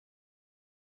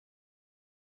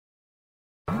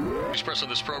expressed on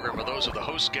this program are those of the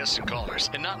hosts, guests, and callers,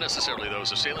 and not necessarily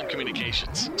those of Salem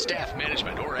Communications, staff,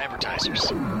 management, or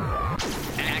advertisers.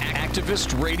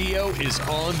 Activist Radio is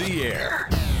on the air.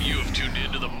 You have tuned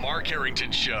into the Mark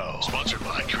Harrington Show, sponsored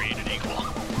by Created Equal.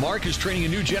 Mark is training a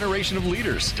new generation of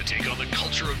leaders to take on the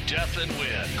culture of death and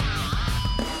win.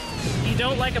 You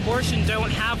don't like abortion,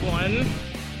 don't have one.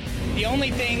 The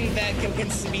only thing that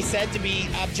can be said to be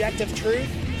objective truth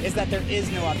is that there is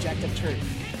no objective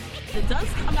truth. It does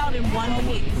come out in one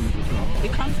piece.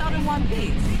 It comes out in one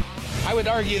piece. I would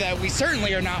argue that we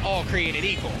certainly are not all created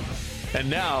equal. And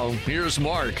now, here's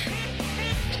Mark.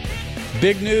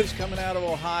 Big news coming out of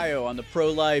Ohio on the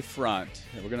pro-life front.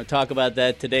 We're going to talk about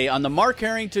that today on the Mark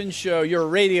Harrington Show. You're a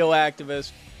radio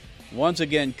activist. Once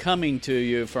again, coming to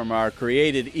you from our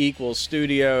Created Equal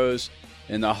studios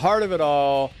in the heart of it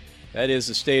all. That is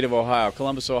the state of Ohio.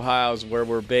 Columbus, Ohio is where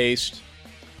we're based.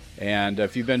 And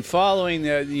if you've been following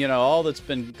all that's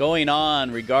been going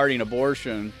on regarding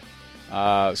abortion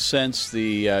since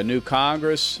the new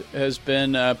Congress has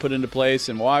been put into place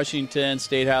in Washington,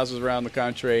 state houses around the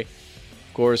country,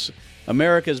 of course,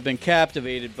 America has been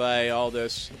captivated by all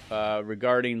this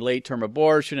regarding late-term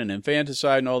abortion and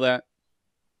infanticide and all that.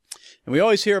 And we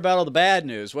always hear about all the bad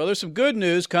news. Well, there's some good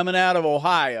news coming out of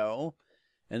Ohio,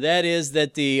 and that is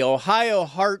that the Ohio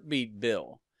heartbeat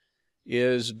bill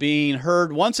is being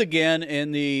heard once again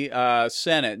in the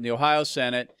Senate, in the Ohio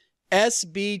Senate.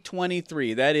 SB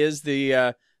 23, that is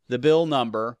the bill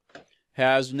number,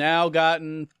 has now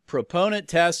gotten proponent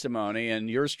testimony,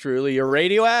 and yours truly, your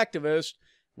radio activist,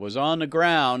 was on the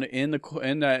ground in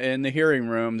the hearing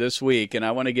room this week, and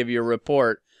I want to give you a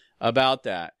report about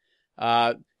that.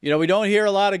 We don't hear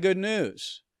a lot of good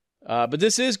news. But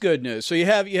this is good news. So you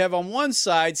have on one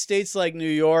side states like New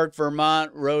York,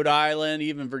 Vermont, Rhode Island,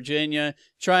 even Virginia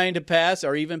trying to pass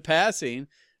or even passing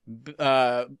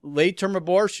late-term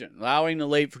abortion, allowing the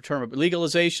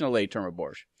legalization of late-term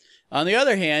abortion. On the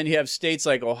other hand, you have states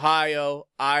like Ohio,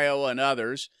 Iowa, and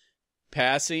others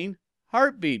passing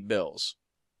heartbeat bills.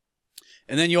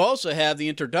 And then you also have the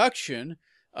introduction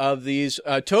of these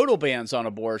total bans on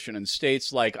abortion in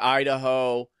states like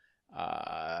Idaho,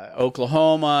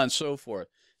 Oklahoma, and so forth.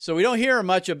 So we don't hear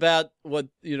much about what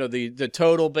the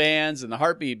total bans and the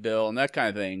heartbeat bill and that kind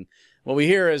of thing. What we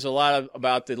hear is a lot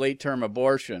about the late-term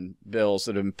abortion bills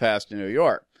that have been passed in New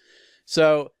York.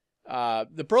 So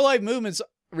the pro-life movement's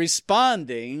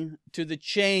responding to the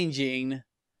changing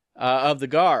of the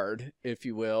guard, if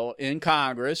you will, in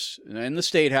Congress and in the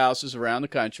state houses around the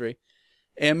country,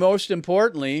 and most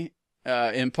importantly,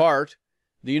 in part,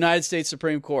 the United States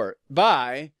Supreme Court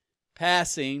by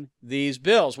passing these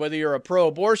bills. Whether you're a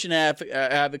pro-abortion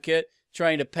advocate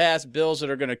trying to pass bills that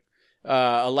are going to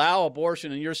allow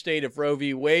abortion in your state if Roe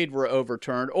v. Wade were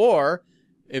overturned, or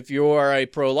if you're a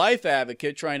pro-life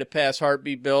advocate trying to pass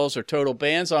heartbeat bills or total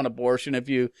bans on abortion if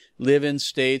you live in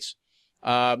states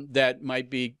that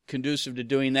might be conducive to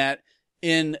doing that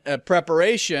in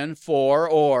preparation for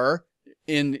or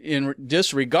in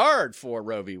disregard for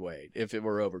Roe v. Wade if it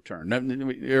were overturned,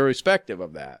 irrespective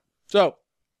of that. So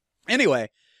anyway,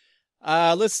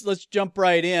 let's jump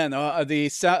right in.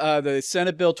 The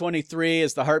Senate Bill 23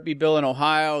 is the heartbeat bill in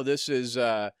Ohio. This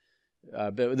bill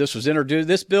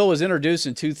was introduced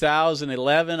in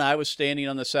 2011. I was standing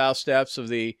on the south steps of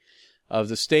the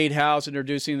State House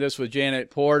introducing this with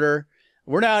Janet Porter.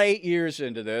 We're now 8 years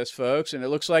into this, folks, and it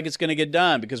looks like it's going to get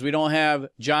done because we don't have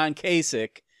John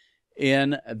Kasich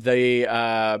in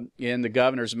the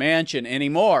governor's mansion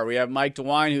anymore. We have Mike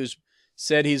DeWine, who's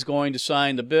said he's going to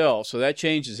sign the bill, so that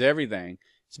changes everything.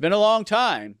 It's been a long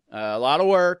time, a lot of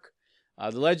work.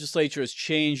 The legislature has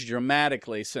changed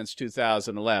dramatically since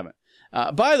 2011.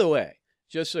 By the way,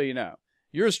 just so you know,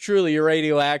 yours truly, your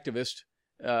radio activist,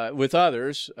 with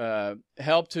others,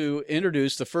 helped to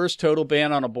introduce the first total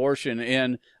ban on abortion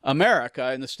in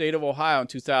America in the state of Ohio in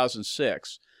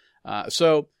 2006.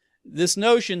 So this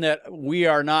notion that we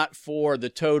are not for the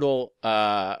total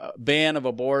ban of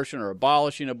abortion or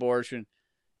abolishing abortion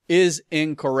is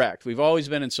incorrect. We've always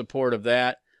been in support of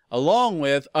that, along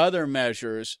with other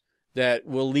measures that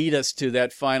will lead us to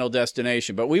that final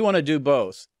destination. But we want to do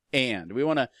both, and we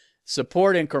want to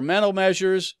support incremental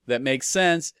measures that make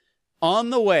sense on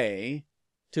the way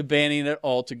to banning it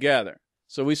altogether.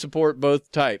 So we support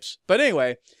both types. But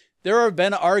anyway, there have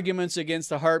been arguments against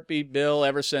the heartbeat bill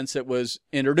ever since it was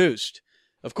introduced.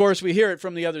 Of course, we hear it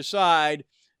from the other side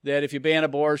that if you ban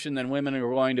abortion, then women are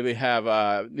going to have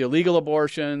illegal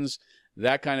abortions,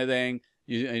 that kind of thing.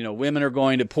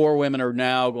 Poor women are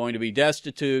now going to be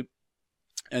destitute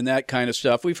and that kind of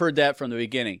stuff. We've heard that from the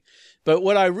beginning. But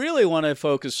what I really want to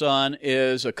focus on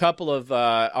is a couple of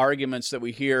arguments that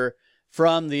we hear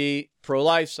from the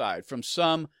pro-life side, from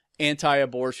some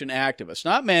anti-abortion activists.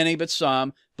 Not many, but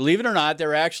some. Believe it or not,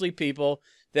 there are actually people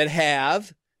that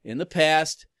have, in the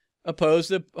past, opposed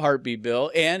the heartbeat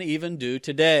bill and even do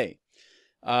today.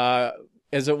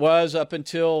 As it was up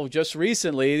until just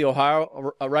recently, the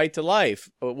Ohio Right to Life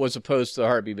was opposed to the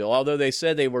heartbeat bill. Although they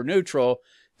said they were neutral,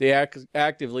 they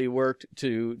actively worked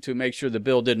to make sure the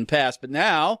bill didn't pass. But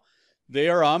now they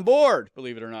are on board,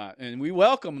 believe it or not. And we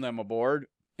welcome them aboard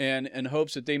and in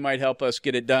hopes that they might help us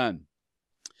get it done.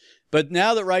 But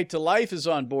now that Right to Life is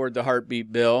on board the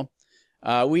heartbeat bill,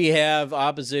 we have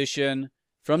opposition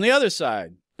from the other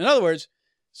side. In other words,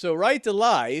 so Right to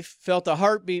Life felt the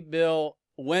heartbeat bill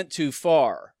went too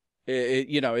far.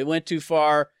 It went too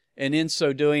far, and in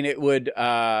so doing, it would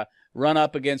run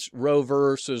up against Roe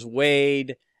versus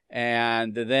Wade,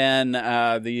 and then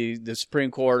the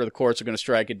Supreme Court or the courts are going to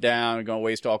strike it down and going to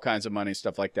waste all kinds of money and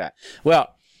stuff like that.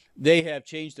 Well, they have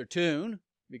changed their tune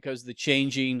because of the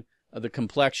changing of the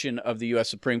complexion of the U.S.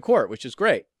 Supreme Court, which is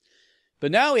great.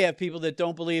 But now we have people that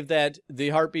don't believe that the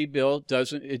heartbeat bill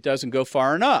doesn't go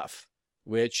far enough,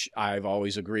 which I've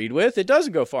always agreed with. It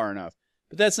doesn't go far enough.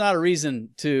 But that's not a reason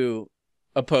to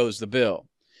oppose the bill.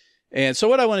 And so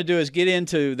what I want to do is get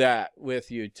into that with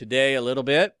you today a little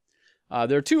bit.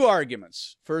 There are two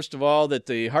arguments. First of all, that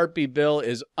the heartbeat bill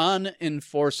is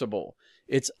unenforceable.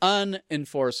 It's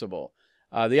unenforceable.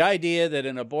 The idea that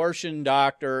an abortion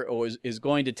doctor is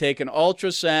going to take an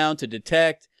ultrasound to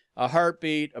detect a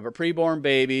heartbeat of a preborn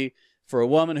baby for a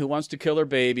woman who wants to kill her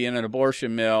baby in an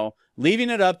abortion mill, leaving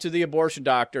it up to the abortion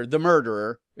doctor, the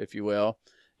murderer, if you will,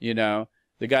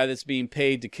 the guy that's being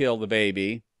paid to kill the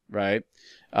baby, right?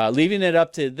 Leaving it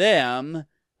up to them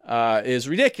is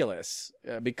ridiculous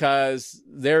because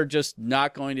they're just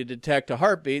not going to detect a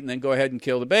heartbeat and then go ahead and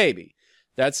kill the baby.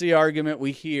 That's the argument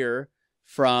we hear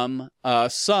from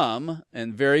some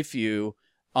and very few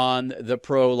on the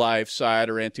pro-life side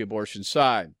or anti-abortion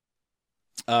side,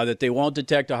 that they won't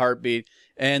detect a heartbeat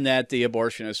and that the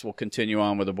abortionists will continue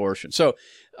on with abortion. So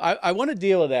I want to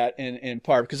deal with that in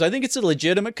part because I think it's a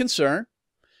legitimate concern.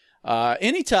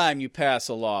 Anytime you pass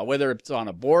a law, whether it's on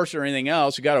abortion or anything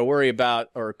else, you got to worry about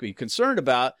or be concerned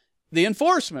about the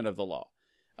enforcement of the law.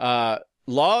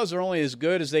 Laws are only as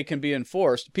good as they can be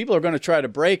enforced. People are going to try to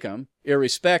break them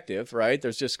irrespective, right?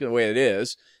 There's just the way it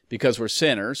is because we're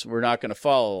sinners. We're not going to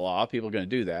follow the law. People are going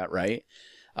to do that, right?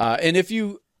 And if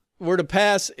you were to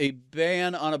pass a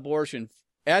ban on abortion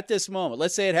at this moment,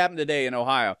 let's say it happened today in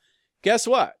Ohio, guess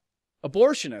what?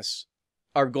 Abortionists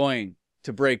are going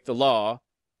to break the law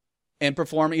and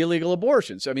perform illegal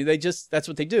abortions. I mean, that's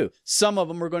what they do. Some of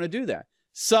them are going to do that.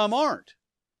 Some aren't.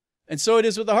 And so it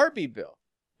is with the heartbeat bill.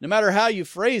 No matter how you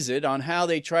phrase it on how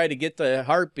they try to get the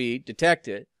heartbeat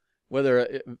detected,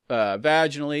 whether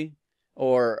vaginally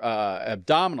or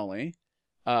abdominally,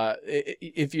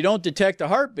 if you don't detect the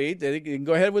heartbeat, they can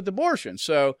go ahead with abortion.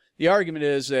 So the argument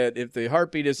is that if the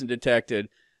heartbeat isn't detected,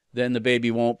 then the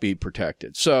baby won't be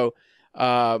protected. So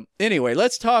anyway,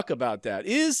 let's talk about that.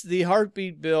 Is the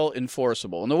heartbeat bill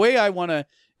enforceable? And the way I want to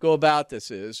go about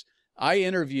this is I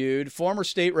interviewed former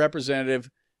state representative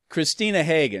Christina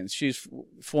Hagan. She's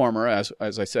former, as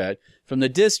I said, from the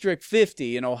District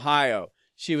 50 in Ohio.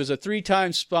 She was a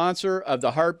 3-time sponsor of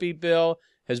the heartbeat bill,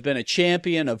 has been a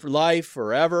champion of life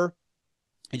forever.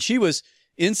 And she was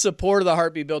in support of the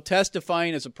heartbeat bill,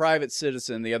 testifying as a private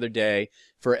citizen the other day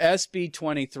for SB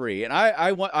 23. And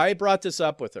I brought this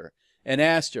up with her and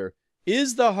asked her,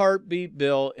 is the heartbeat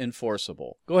bill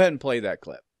enforceable? Go ahead and play that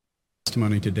clip.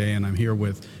 Testimony today, and I'm here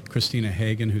with Christina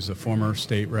Hagan, who's a former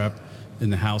state rep in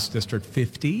the House District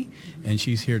 50, and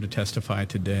she's here to testify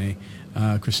today.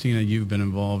 Christina, you've been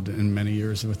involved in many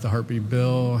years with the heartbeat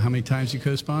bill. How many times you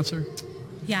co-sponsor?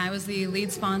 Yeah, I was the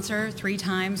lead sponsor 3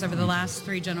 times over the last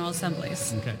 3 General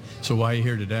Assemblies. Okay, so why are you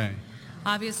here today?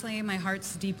 Obviously, my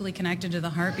heart's deeply connected to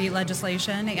the heartbeat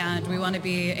legislation, and we want to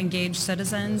be engaged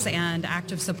citizens and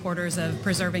active supporters of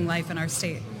preserving life in our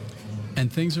state.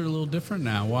 And things are a little different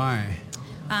now. Why?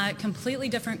 Completely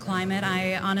different climate.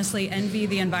 I honestly envy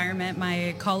the environment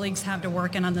my colleagues have to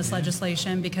work in on this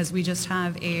legislation because we just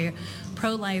have a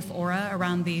pro-life aura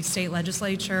around the state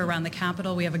legislature, around the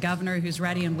Capitol. We have a governor who's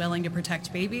ready and willing to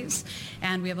protect babies,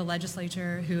 and we have a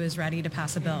legislature who is ready to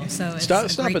pass a bill. So it's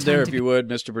Stop it there, if you would,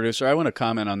 Mr. Producer. I want to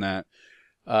comment on that.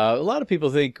 A lot of people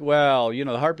think, well,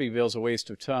 the heartbeat bill is a waste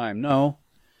of time. No.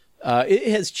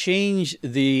 It has changed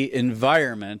the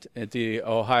environment at the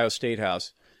Ohio State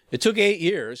House. It took 8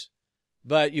 years,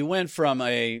 but you went from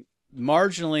a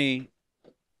marginally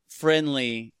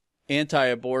friendly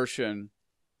anti-abortion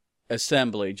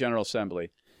General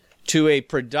Assembly, to a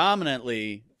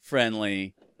predominantly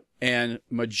friendly and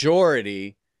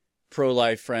majority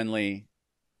pro-life friendly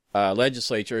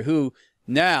legislature, who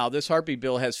now this heartbeat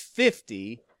bill has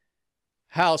 50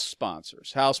 House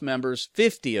sponsors, House members,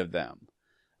 50 of them.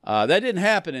 That didn't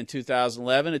happen in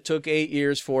 2011. It took 8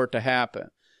 years for it to happen.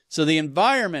 So the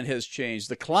environment has changed.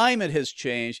 The climate has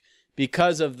changed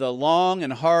because of the long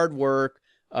and hard work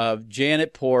of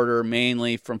Janet Porter,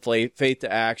 mainly from Faith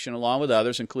to Action, along with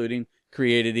others, including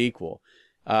Created Equal.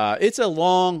 It's a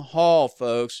long haul,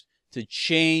 folks, to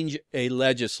change a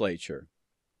legislature.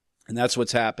 And that's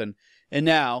what's happened. And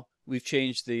now we've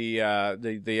changed the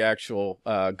actual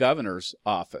governor's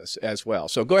office as well.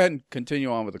 So go ahead and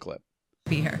continue on with the clip.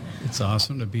 Be here. It's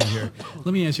awesome to be here. Let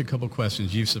me ask you a couple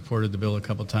questions. You've supported the bill a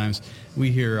couple times.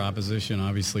 We hear opposition,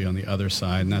 obviously, on the other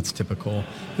side, and that's typical.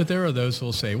 But there are those who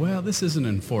will say, well, this isn't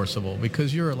enforceable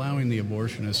because you're allowing the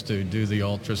abortionist to do the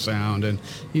ultrasound,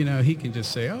 and, he can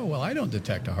just say, oh, well, I don't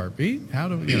detect a heartbeat. How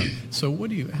do So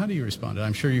how do you respond to that?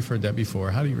 I'm sure you've heard that before.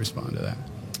 How do you respond to that?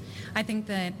 I think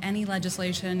that any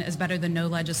legislation is better than no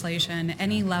legislation.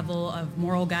 Any level of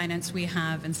moral guidance we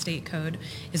have in state code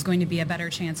is going to be a better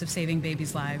chance of saving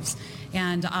babies' lives.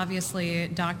 And obviously,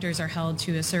 doctors are held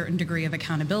to a certain degree of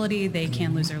accountability. They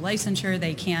can lose their licensure.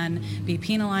 They can be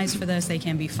penalized for this. They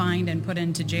can be fined and put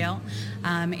into jail.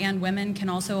 And women can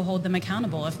also hold them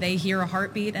accountable. If they hear a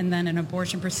heartbeat and then an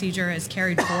abortion procedure is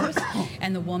carried forth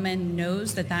and the woman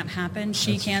knows that happened,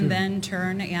 she can then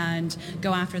turn and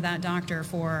go after that doctor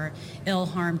for ill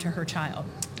harm to her child.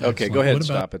 Okay, go ahead and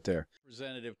stop it there.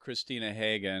 Representative Christina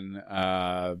Hagan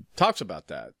talks about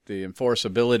that, the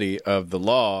enforceability of the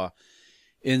law,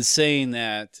 in saying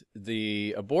that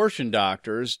the abortion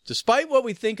doctors, despite what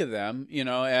we think of them,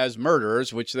 as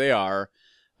murderers, which they are,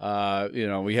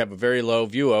 we have a very low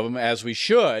view of them, as we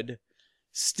should,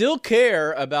 still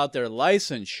care about their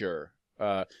licensure.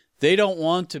 They don't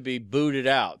want to be booted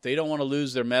out. They don't want to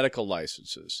lose their medical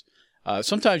licenses.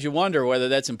 Sometimes you wonder whether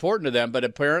that's important to them, but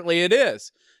apparently it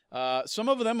is. Some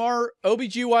of them are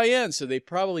OBGYN, so they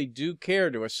probably do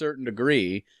care to a certain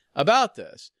degree about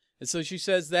this. And so she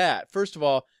says that, first of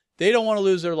all, they don't want to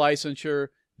lose their licensure.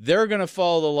 They're going to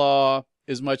follow the law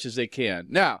as much as they can.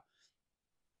 Now,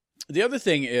 the other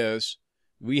thing is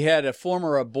we had a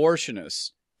former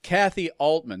abortionist, Kathy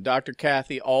Altman, Dr.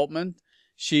 Kathy Altman.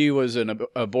 She was an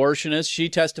abortionist. She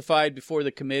testified before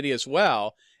the committee as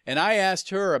well. And I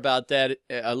asked her about that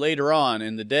later on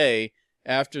in the day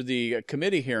after the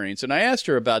committee hearings. And I asked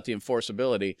her about the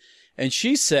enforceability. And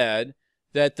she said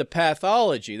that the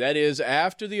pathology, that is,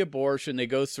 after the abortion, they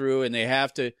go through and they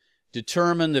have to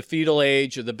determine the fetal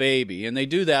age of the baby. And they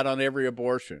do that on every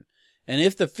abortion. And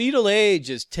if the fetal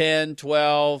age is 10,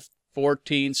 12,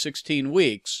 14, 16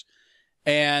 weeks,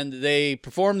 and they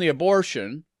perform the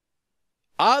abortion,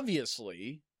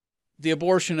 obviously the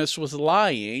abortionist was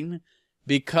lying,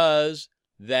 because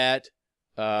that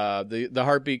the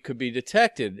heartbeat could be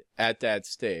detected at that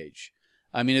stage.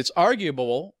 I mean, it's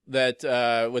arguable that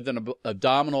with an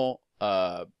abdominal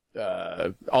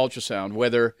ultrasound,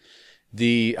 whether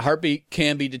the heartbeat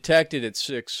can be detected at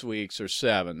 6 weeks or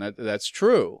 7. That's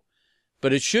true.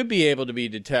 But it should be able to be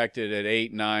detected at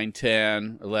 8, 9,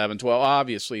 10, 11, 12,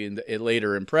 obviously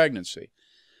later in pregnancy.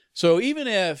 So even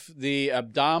if the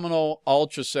abdominal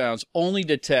ultrasounds only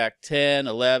detect 10,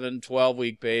 11,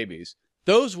 12-week babies,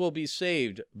 those will be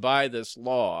saved by this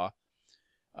law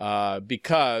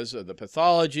because of the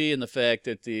pathology and the fact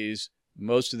that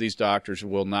most of these doctors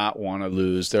will not want to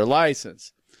lose their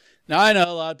license. Now, I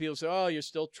know a lot of people say, oh, you're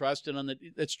still trusting on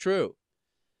that's true.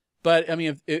 But, I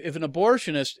mean, if an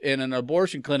abortionist in an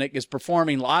abortion clinic is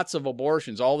performing lots of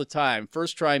abortions all the time,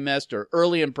 first trimester,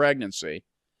 early in pregnancy,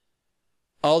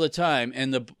 all the time,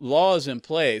 and the law is in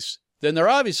place, then they're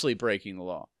obviously breaking the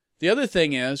law. The other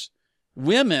thing is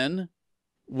women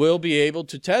will be able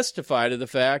to testify to the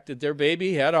fact that their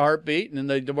baby had a heartbeat and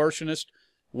the abortionist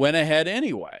went ahead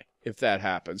anyway, if that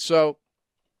happens. So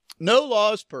no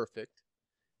law is perfect.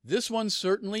 This one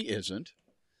certainly isn't.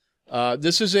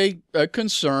 This is a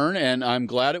concern, and I'm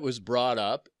glad it was brought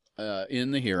up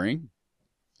in the hearing.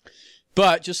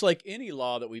 But just like any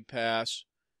law that we pass,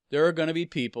 there are going to be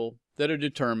people that are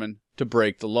determined to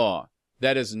break the law.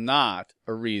 That is not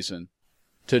a reason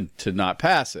to not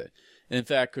pass it. And in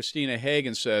fact, Christina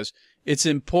Hagan says it's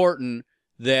important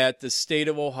that the state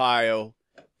of Ohio,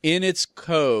 in its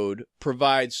code,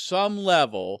 provides some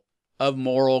level of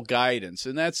moral guidance.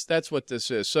 And that's what this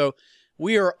is. So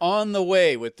we are on the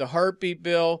way with the heartbeat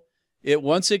bill.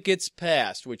 Once it gets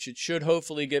passed, which it should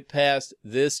hopefully get passed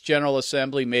this General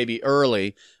Assembly, maybe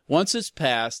early, once it's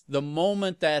passed, the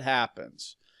moment that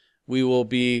happens, we will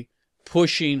be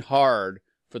pushing hard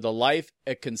for the Life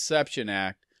at Conception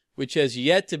Act which has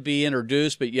yet to be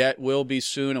introduced, but yet will be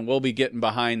soon, and we'll be getting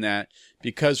behind that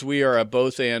because we are a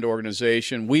both-and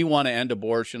organization. We want to end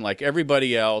abortion like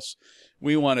everybody else.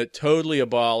 We want it totally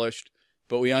abolished,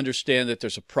 but we understand that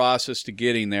there's a process to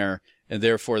getting there, and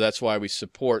therefore that's why we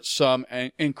support some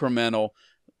incremental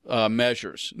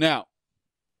measures. Now,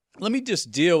 let me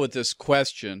just deal with this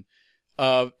question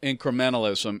of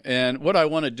incrementalism. And what I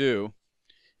want to do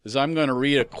is I'm going to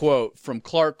read a quote from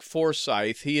Clark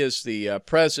Forsyth. He is the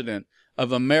president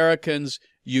of Americans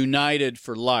United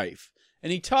for Life.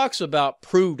 And he talks about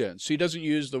prudence. He doesn't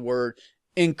use the word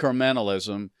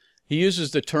incrementalism. He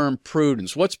uses the term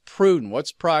prudence. What's prudent?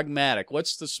 What's pragmatic?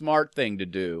 What's the smart thing to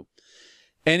do?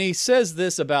 And he says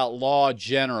this about law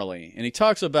generally. And he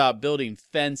talks about building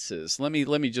fences. Let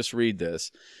me just read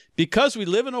this. Because we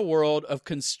live in a world of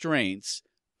constraints,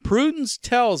 prudence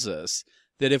tells us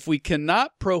that if we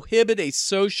cannot prohibit a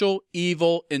social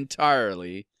evil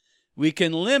entirely, we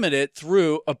can limit it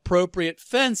through appropriate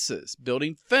fences,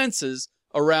 building fences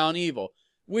around evil,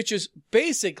 which is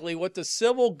basically what the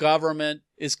civil government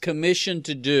is commissioned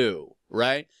to do,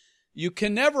 right? You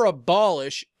can never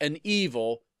abolish an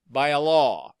evil by a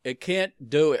law. It can't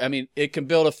do it. I mean, it can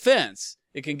build a fence.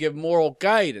 It can give moral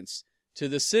guidance to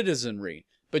the citizenry,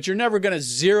 but you're never going to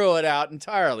zero it out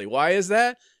entirely. Why is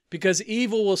that? Because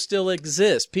evil will still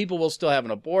exist. People will still have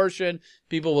an abortion.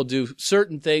 People will do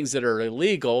certain things that are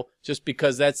illegal just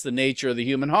because that's the nature of the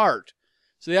human heart.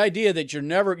 So the idea that you're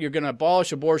going to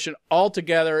abolish abortion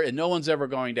altogether and no one's ever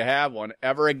going to have one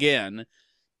ever again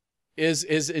is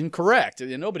incorrect.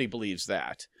 And nobody believes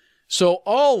that. So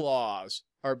all laws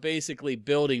are basically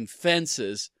building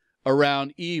fences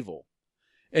around evil.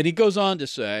 And he goes on to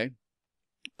say,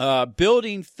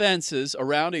 building fences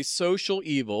around a social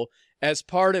evil as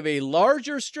part of a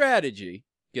larger strategy,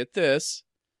 get this,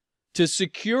 to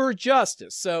secure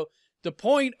justice. So the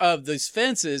point of these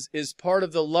fences is part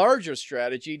of the larger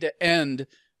strategy to end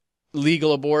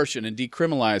legal abortion and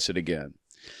decriminalize it again.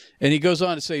 And he goes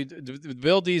on to say,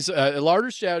 build these a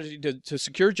larger strategy to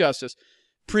secure justice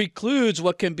precludes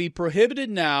what can be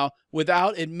prohibited now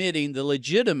without admitting the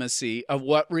legitimacy of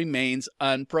what remains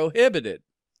unprohibited.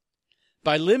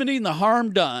 By limiting the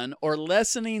harm done or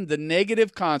lessening the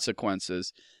negative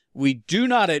consequences, we do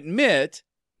not admit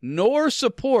nor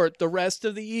support the rest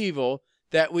of the evil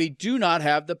that we do not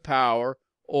have the power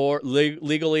or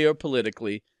legally or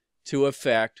politically to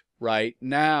affect right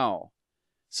now.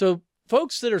 So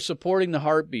folks that are supporting the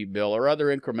heartbeat bill or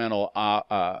other incremental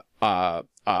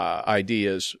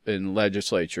ideas in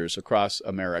legislatures across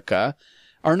America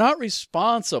are not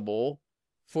responsible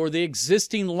for the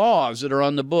existing laws that are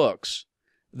on the books.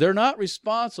 They're not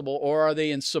responsible, or are they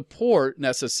in support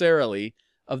necessarily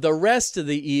of the rest of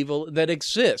the evil that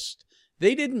exists.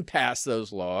 They didn't pass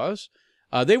those laws.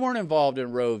 They weren't involved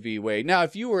in Roe v. Wade. Now,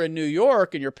 if you were in New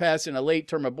York and you're passing a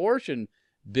late-term abortion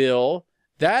bill,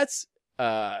 that's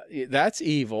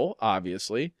evil,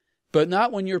 obviously, but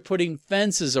not when you're putting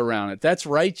fences around it. That's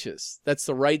righteous. That's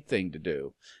the right thing to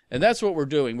do. And that's what we're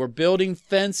doing. We're building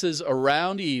fences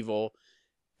around evil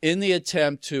in the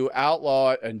attempt to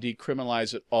outlaw it and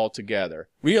decriminalize it altogether,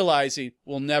 realizing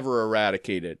we'll never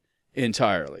eradicate it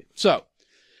entirely. So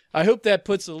I hope that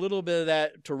puts a little bit of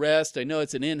that to rest. I know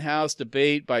it's an in-house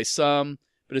debate by some,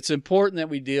 but it's important that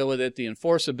we deal with it, the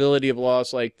enforceability of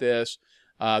laws like this.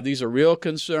 These are real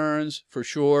concerns, for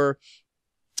sure.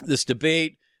 This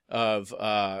debate of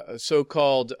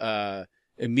so-called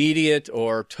immediate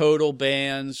or total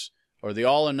bans or the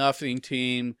all-or-nothing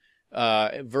team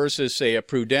versus, say, a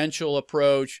prudential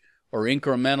approach or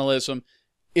incrementalism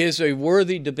is a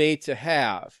worthy debate to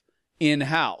have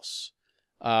in-house.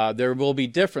 There will be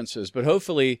differences, but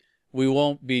hopefully we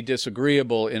won't be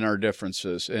disagreeable in our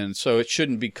differences. And so it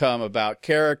shouldn't become about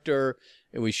character,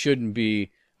 and we shouldn't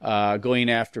be going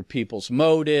after people's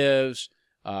motives,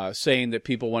 saying that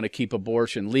people want to keep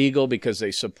abortion legal because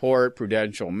they support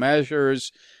prudential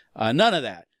measures. None of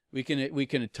that. We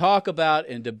can talk about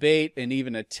and debate and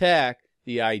even attack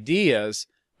the ideas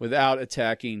without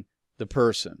attacking the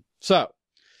person. So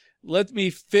let me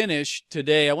finish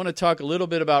today. I want to talk a little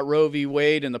bit about Roe v.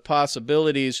 Wade and the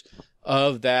possibilities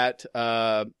of that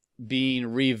being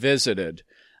revisited.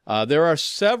 There are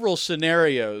several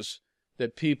scenarios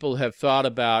that people have thought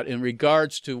about in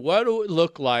regards to what it would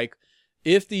look like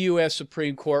if the U.S.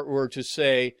 Supreme Court were to,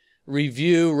 say,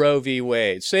 review Roe v.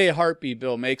 Wade. Say a heartbeat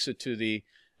bill makes it to the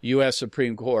U.S.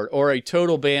 Supreme Court, or a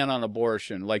total ban on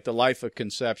abortion, like the Life of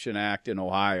Conception Act in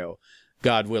Ohio,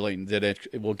 God willing, that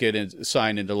it will get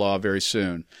signed into law very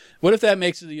soon. What if that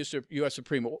makes it to the U.S.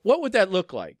 Supreme Court? What would that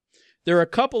look like? There are a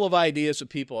couple of ideas of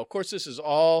people. Of course, this is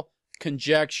all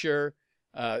conjecture.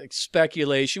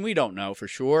 speculation. We don't know for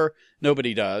sure.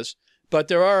 Nobody does. But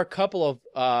there are a couple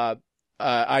of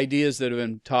ideas that have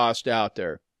been tossed out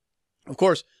there. Of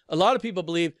course, a lot of people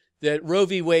believe that Roe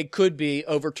v. Wade could be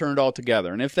overturned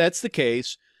altogether. And if that's the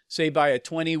case, say by a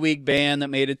 20-week ban that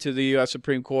made it to the U.S.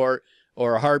 Supreme Court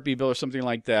or a heartbeat bill or something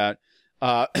like that,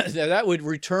 that would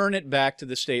return it back to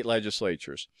the state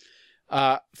legislatures.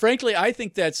 Frankly, I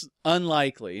think that's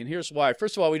unlikely, and here's why.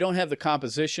 First of all, we don't have the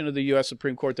composition of the U.S.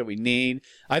 Supreme Court that we need.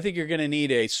 I think you're going to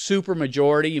need a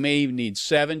supermajority. You may even need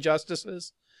 7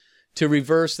 justices to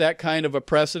reverse that kind of a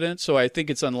precedent, so I think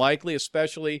it's unlikely,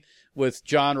 especially with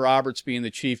John Roberts being the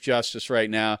Chief Justice right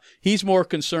now. He's more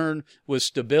concerned with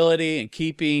stability and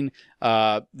keeping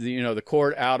the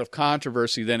court out of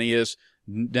controversy than he is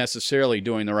necessarily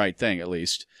doing the right thing, at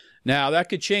least. Now, that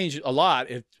could change a lot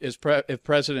if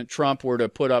President Trump were to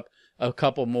put up a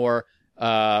couple more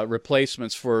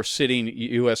replacements for sitting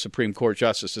U.S. Supreme Court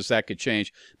justices. That could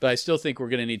change. But I still think we're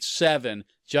going to need 7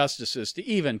 justices to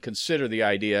even consider the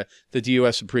idea that the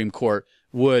U.S. Supreme Court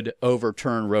would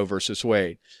overturn Roe versus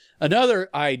Wade. Another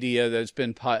idea that's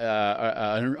been,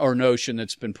 or notion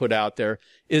that's been put out there,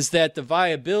 is that the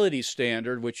viability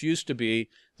standard, which used to be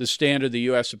the standard the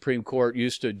U.S. Supreme Court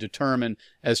used to determine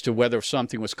as to whether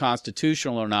something was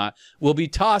constitutional or not, will be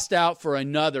tossed out for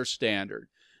another standard.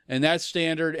 And that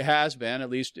standard has been, at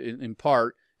least in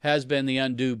part, has been the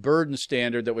undue burden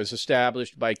standard that was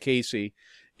established by Casey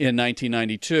in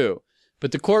 1992.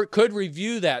 But the court could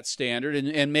review that standard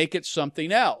and make it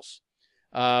something else.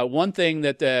 One thing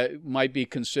that might be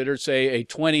considered, say, a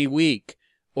 20-week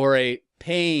or a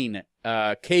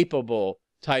pain-capable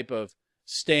type of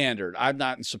standard. I'm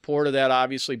not in support of that.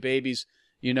 Obviously, babies,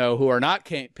 who are not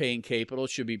pain-capable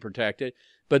should be protected.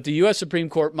 But the U.S. Supreme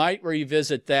Court might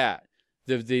revisit that,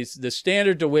 the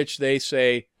standard to which they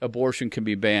say abortion can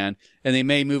be banned, and they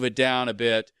may move it down a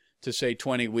bit to, say,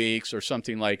 20 weeks or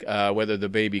something like whether the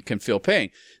baby can feel pain.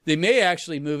 They may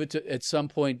actually move it at some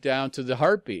point down to the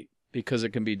heartbeat, because it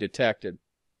can be detected.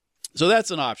 So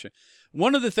that's an option.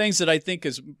 One of the things that I think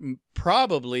is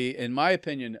probably, in my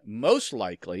opinion, most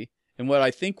likely, and what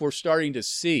I think we're starting to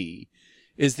see,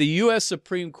 is the U.S.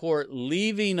 Supreme Court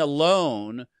leaving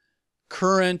alone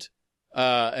current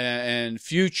and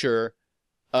future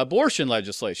abortion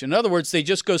legislation. In other words, they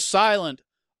just go silent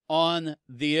on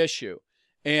the issue.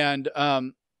 And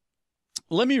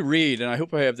let me read, and I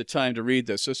hope I have the time to read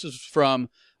this. This is from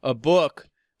a book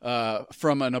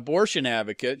from an abortion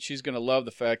advocate. She's going to love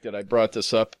the fact that I brought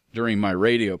this up during my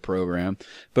radio program.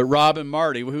 But Robin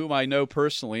Marty, whom I know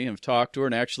personally, have talked to her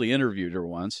and actually interviewed her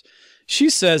once. She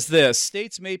says this: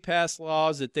 states may pass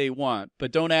laws that they want,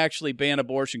 but don't actually ban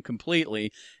abortion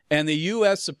completely, and the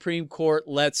U.S. Supreme Court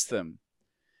lets them.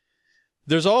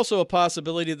 There's also a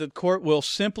possibility that the court will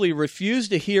simply refuse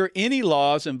to hear any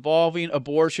laws involving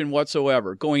abortion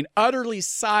whatsoever, going utterly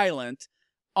silent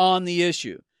on the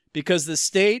issue, because the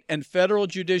state and federal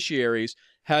judiciaries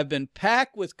have been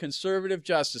packed with conservative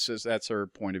justices. That's her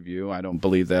point of view. I don't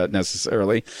believe that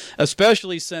necessarily,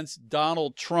 especially since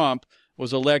Donald Trump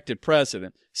was elected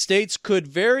president. States could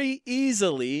very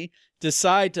easily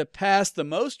decide to pass the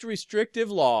most restrictive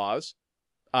laws,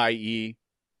 i.e.,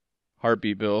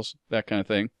 heartbeat bills, that kind of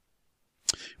thing,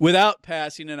 without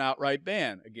passing an outright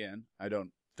ban. Again, I don't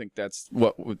think that's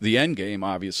what the end game,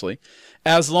 obviously,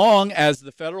 as long as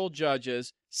the federal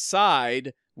judges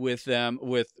side with them,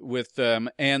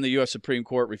 and the U.S. Supreme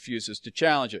Court refuses to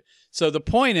challenge it. So the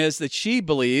point is that she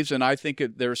believes, and I think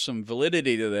there's some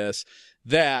validity to this,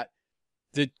 that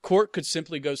the court could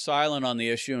simply go silent on the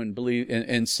issue and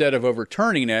instead of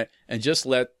overturning it, and just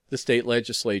let the state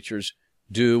legislatures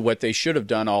do what they should have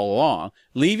done all along,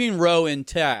 leaving Roe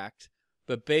intact,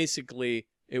 but basically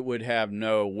it would have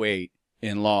no weight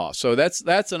in law. So that's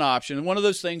an option, and one of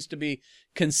those things to be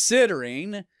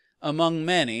considering among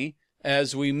many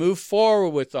as we move forward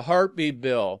with the heartbeat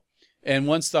bill. And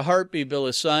once the heartbeat bill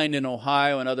is signed in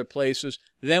Ohio and other places,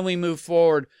 then we move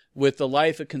forward with the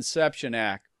Life at Conception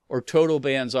Act, or total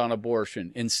bans on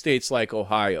abortion in states like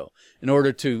Ohio, in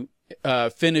order to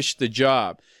finish the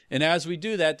job. And as we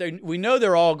do that, we know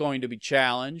they're all going to be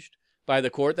challenged by the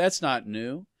court. That's not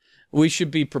new. We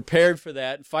should be prepared for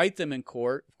that, fight them in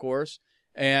court, of course.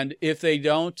 And if they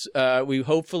don't, we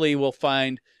hopefully will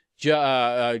find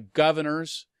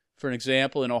governors, for an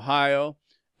example, in Ohio,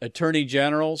 attorney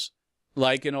generals,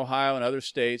 like in Ohio and other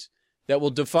states, that will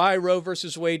defy Roe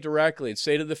versus Wade directly and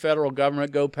say to the federal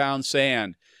government, go pound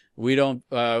sand. We don't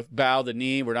bow the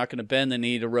knee. We're not going to bend the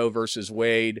knee to Roe versus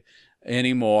Wade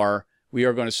anymore. We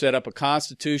are going to set up a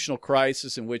constitutional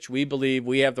crisis in which we believe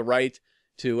we have the right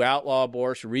to outlaw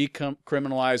abortion,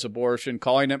 recriminalize abortion,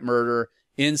 calling it murder,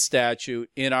 in statute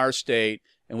in our state,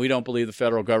 and we don't believe the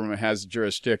federal government has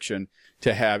jurisdiction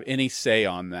to have any say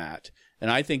on that. And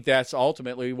I think that's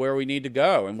ultimately where we need to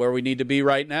go and where we need to be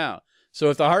right now. So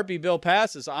if the heartbeat bill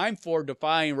passes, I'm for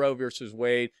defying Roe versus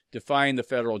Wade, defying the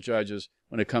federal judges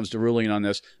when it comes to ruling on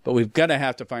this. But we've got to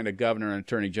have to find a governor and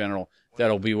attorney general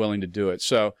that'll be willing to do it.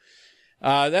 So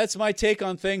that's my take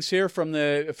on things here from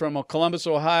Columbus,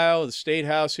 Ohio, the State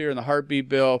House here, and the heartbeat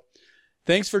bill.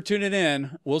 Thanks for tuning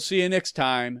in. We'll see you next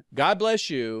time. God bless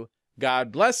you.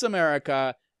 God bless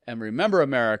America. And remember,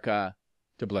 America,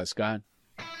 to bless God.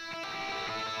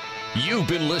 You've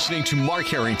been listening to Mark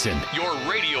Harrington, your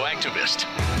radio activist.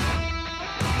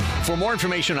 For more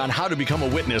information on how to become a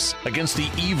witness against the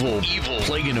evil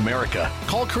plague in America,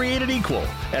 call Created Equal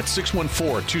at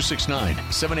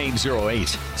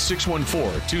 614-269-7808,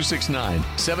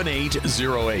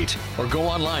 614-269-7808, or go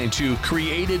online to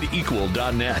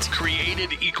createdequal.net,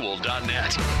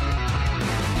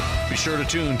 createdequal.net. Be sure to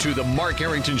tune to The Mark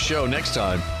Harrington Show next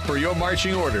time for your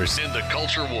marching orders in the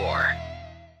culture war.